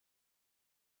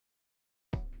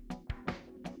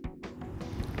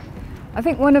I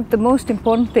think one of the most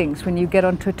important things when you get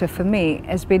on Twitter for me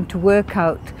has been to work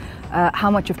out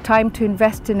how much of time to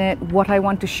invest in it, what I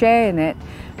want to share in it,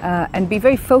 and be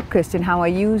very focused in how I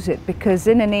use it, because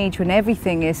in an age when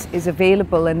everything is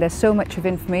available and there's so much of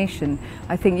information,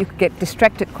 I think you could get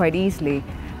distracted quite easily.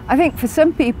 I think for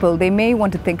some people they may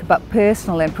want to think about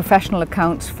personal and professional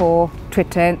accounts for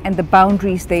Twitter and the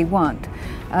boundaries they want.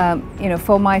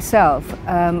 For myself,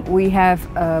 we have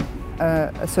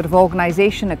a sort of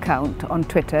organization account on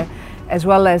Twitter as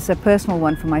well as a personal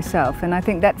one for myself, and I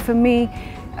think that for me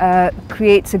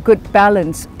creates a good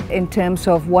balance in terms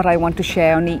of what I want to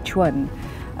share on each one.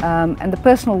 And the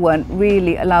personal one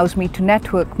really allows me to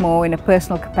network more in a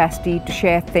personal capacity, to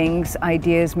share things,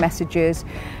 ideas, messages,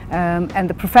 and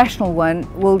the professional one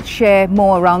will share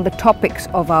more around the topics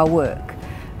of our work.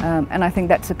 And I think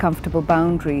that's a comfortable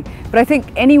boundary. But I think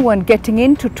anyone getting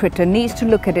into Twitter needs to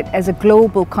look at it as a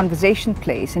global conversation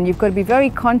place, and you've got to be very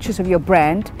conscious of your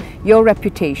brand, your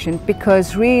reputation,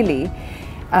 because really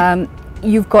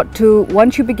you've got to,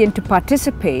 once you begin to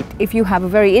participate, if you have a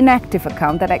very inactive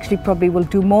account, that actually probably will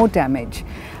do more damage.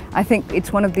 I think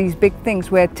it's one of these big things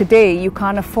where today you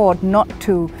can't afford not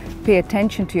to pay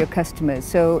attention to your customers,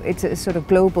 so it's a sort of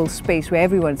global space where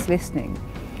everyone's listening.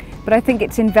 But I think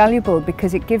it's invaluable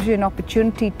because it gives you an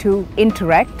opportunity to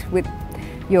interact with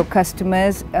your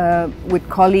customers, with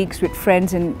colleagues, with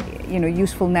friends, and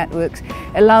useful networks.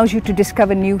 Allows you to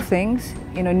discover new things,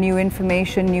 new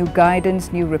information, new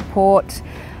guidance, new reports.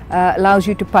 Allows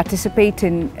you to participate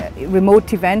in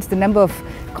remote events. The number of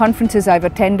conferences I've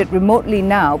attended remotely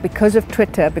now because of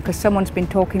Twitter, because someone's been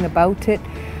talking about it.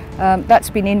 That's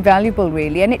been invaluable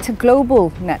really, and it's a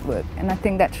global network, and I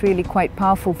think that's really quite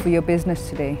powerful for your business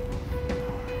today.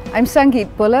 I'm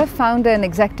Sangeet Buller, founder and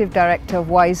executive director of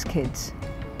Wisekids.